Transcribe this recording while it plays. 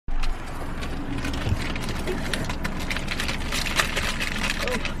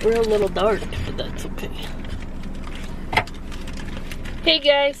We're a little dark, but that's okay. Hey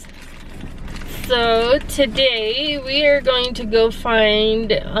guys, so today we are going to go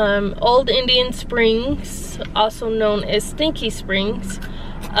find Old Indian Springs, also known as Stinky Springs,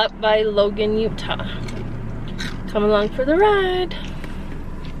 up by Logan, Utah. Come along for the ride.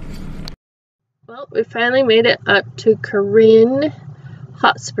 Well, we finally made it up to Connie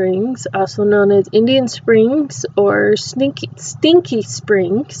Hot Springs, also known as Indian Springs or Stinky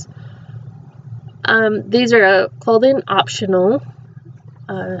Springs. These are clothing optional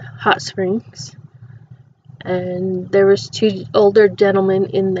hot springs, and there was two older gentlemen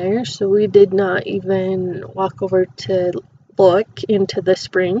in there, so we did not even walk over to look into the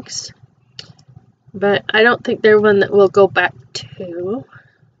springs. But I don't think they're one that we'll go back to,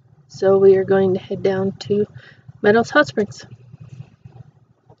 so we are going to head down to Meadows Hot Springs.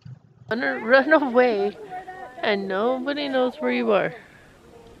 I'm gonna run away and nobody knows where you are.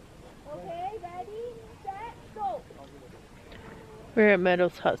 Okay, ready, set, go. We're at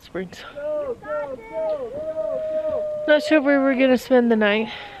Meadows Hot Springs. Go, go, go. Not sure where we're gonna spend the night,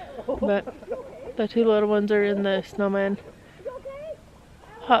 but the two little ones are in the snowman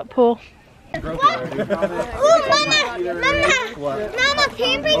hot pool. Ooh, Mama, can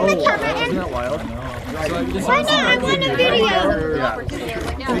you bring the camera in? Isn't that wild? Why not? I want a video.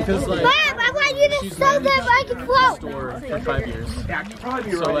 Because like, Bob, I want you to show them I can float. store for 5 years.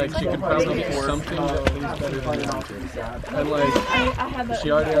 So like she could probably do something that better than that. And like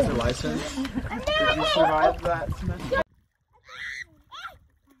she already has her license. Did you survive that semester?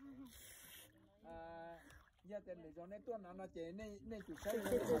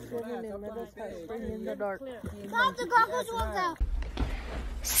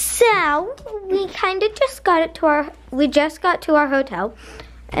 So we kind of just got to our hotel,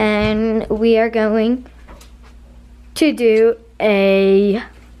 and we are going to do a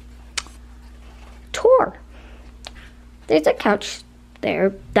tour. There's a couch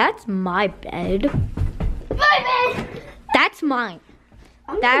there. That's my bed. My bed. That's mine.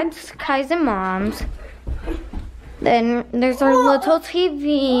 That's Kai's and Mom's. Then there's our little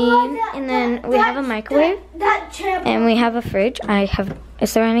TV, and then we have a microwave, and we have a fridge.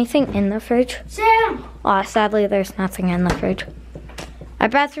 Is there anything in the fridge? Sam. Oh, sadly, there's nothing in the fridge. Our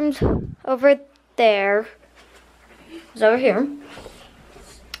bathroom's over there. It's over here.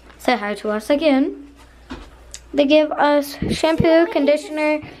 Say hi to us again. They give us shampoo,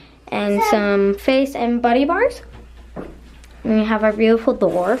 conditioner, and some face and body bars. And we have our beautiful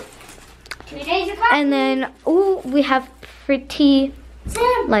door. And then, ooh, we have pretty,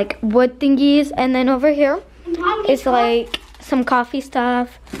 like, wood thingies. And then over here is, like, some coffee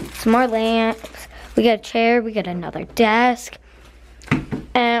stuff, some more lamps. We got a chair, we got another desk.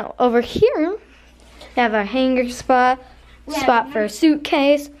 And over here, we have our hanger spot for a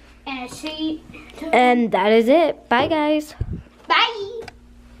suitcase. And a seat. And that is it. Bye, guys. Bye.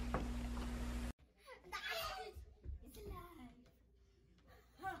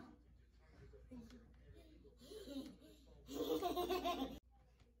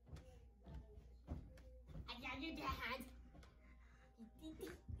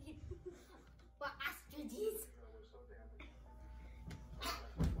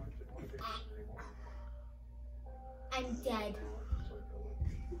 I'm dead.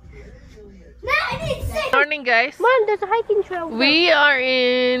 Morning, guys. Mom, there's a hiking trail. We are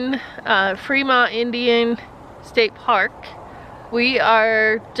in Fremont Indian State Park. We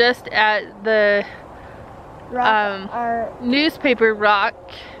are just at the newspaper rock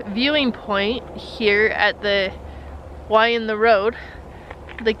viewing point here at the Y in the Road.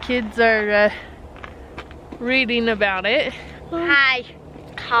 The kids are reading about it. Hi.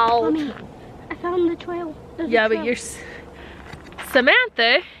 Cold. Mommy, I found the trail. Yeah, but you're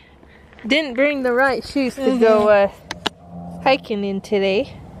Samantha didn't bring the right shoes to go hiking in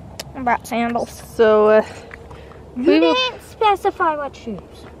today. I brought sandals. So You didn't specify what shoes.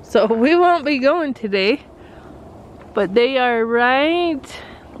 So we won't be going today. But they are right,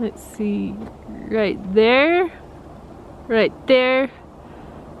 let's see, right there,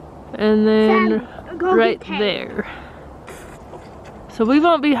 and then right there. So we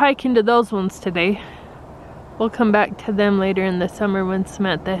won't be hiking to those ones today. We'll come back to them later in the summer when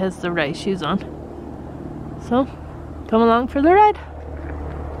Samantha has the right shoes on. So, come along for the ride.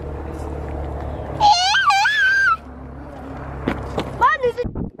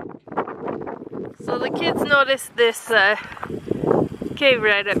 So the kids noticed this cave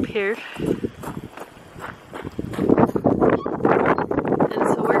right up here. And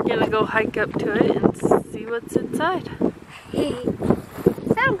so we're gonna go hike up to it and see what's inside.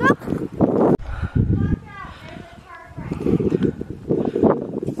 Sam, go.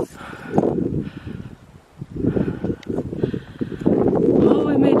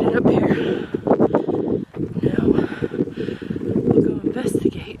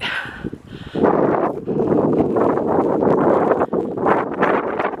 investigate.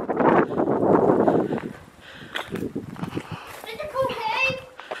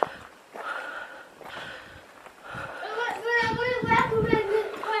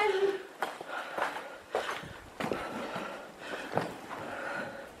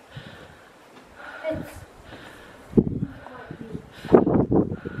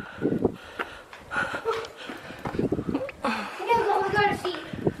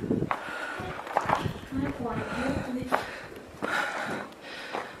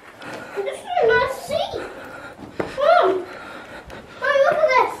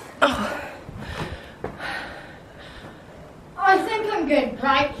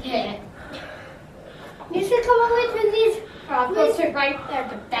 Right here. You should come away to these. I'll go sit right there,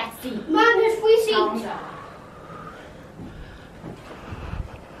 the best seat. Mom, there's free seats.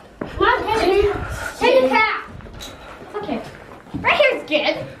 Mom, take a cat. Okay. Right here's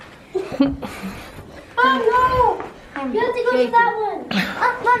good. Oh no! You have to go to that one.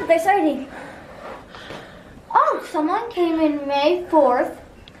 Oh, Mom, they're starting. Oh, someone came in May 4th,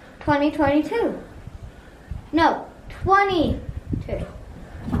 2022. No, 22.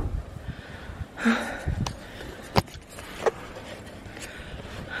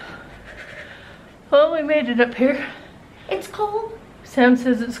 Well, we made it up here. It's cold. Sam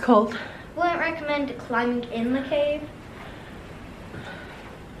says it's cold. Wouldn't recommend climbing in the cave.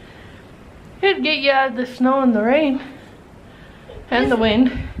 It'd get you out of the snow and the rain. And the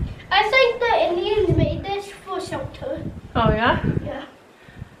wind. I think the Indians made this for shelter. Oh yeah? Yeah.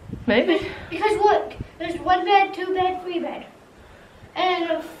 Maybe. Because look, there's 1 bed, 2 bed, 3 bed.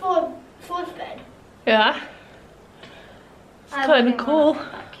 And a fourth bed. Yeah. It's kind of cool.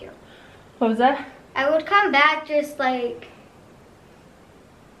 What was that? I would come back just like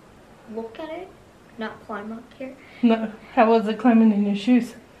look at it, not climb up here. No. How was it climbing in your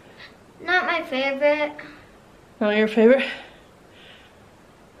shoes? Not my favorite. Not your favorite?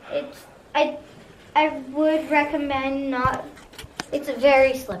 It's I would recommend not. It's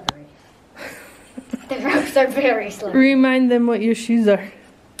very slippery. The ropes are very slippery. Remind them what your shoes are.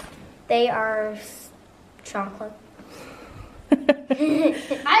 They are chocolate.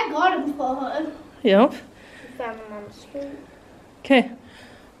 I got them for her. Yep. Found them on the street. Okay.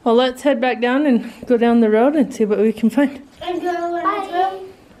 Well, let's head back down and go down the road and see what we can find. And go in the room.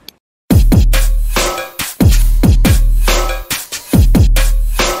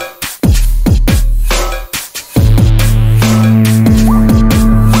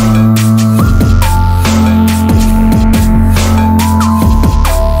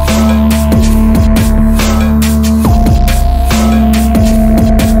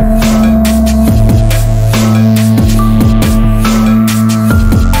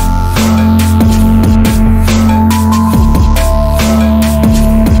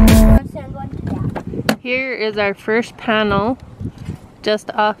 Is our first panel just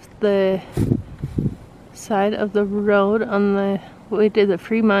off the side of the road on the way to the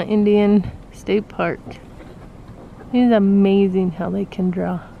Fremont Indian State Park. It's amazing how they can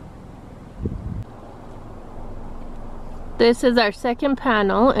draw. This is our second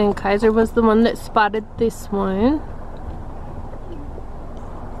panel, and Kaiser was the one that spotted this one.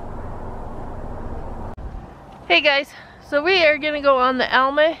 Hey guys, so we are gonna go on the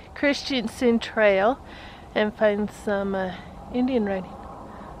Alma Christensen Trail and find some Indian riding.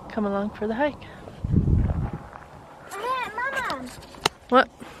 Come along for the hike. Mama! What?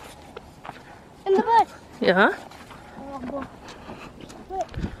 In the bush. Yeah?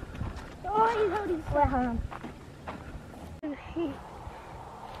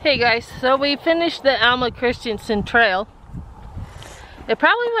 Hey guys, so we finished the Alma Christensen Trail. It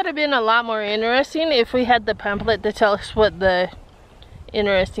probably would have been a lot more interesting if we had the pamphlet to tell us what the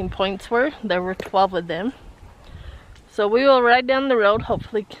interesting points were. There were 12 of them. So we will ride down the road,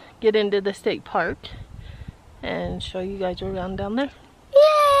 hopefully get into the state park and show you guys around down there.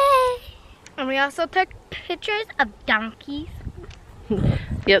 Yay! And we also took pictures of donkeys.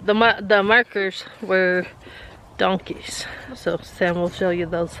 Yep, the markers were donkeys. So Sam will show you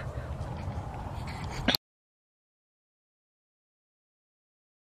those.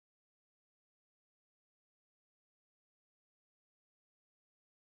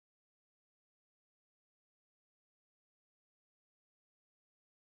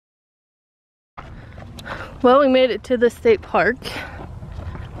 Well, we made it to the state park.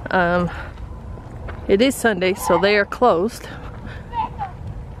 It is Sunday, so they are closed.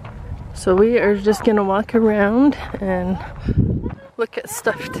 So we are just gonna walk around and look at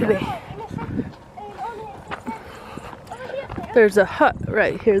stuff today. There's a hut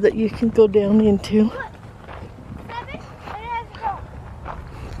right here that you can go down into.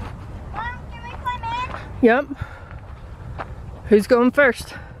 Yep. Who's going first?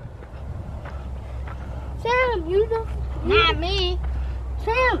 Sam, you know. Not me.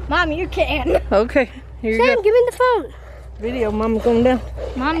 Sam. Mom, you can. Okay, here you go. Sam, give me the phone. Video, Mom's going down.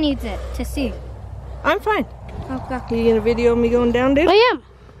 Mom needs it to see. I'm fine. Okay. You gonna video me going down, dude? I am.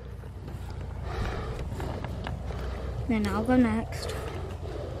 Then I'll go next.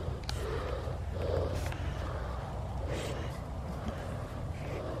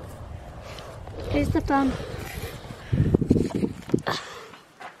 Here's the phone.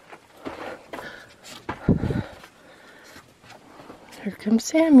 Here comes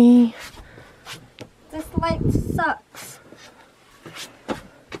Sammy. This light sucks.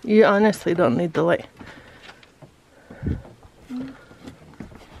 You honestly don't need the light.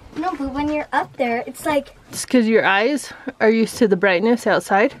 No, but when you're up there, it's like... It's because your eyes are used to the brightness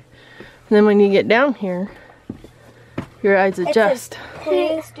outside. And then when you get down here, your eyes adjust.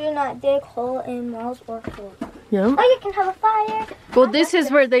 Please do not dig hole in walls or floor. Yeah. Oh, you can have a fire. Well, this is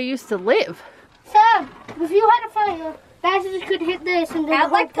where they used to live. Sam, if you had a fire, badgers could hit this and then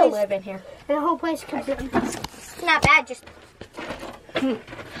I'd like to live in here. And the whole place could be. It's not bad, just...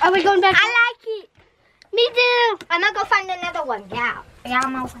 Are we going back? I like it. Me too. I'm gonna go find another one. Yeah. Yeah,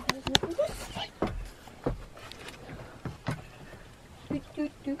 I'm gonna...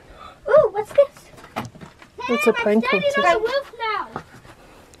 Ooh, what's this? It's a pine cone. Standing on the roof now.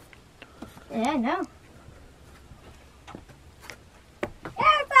 Yeah, I know.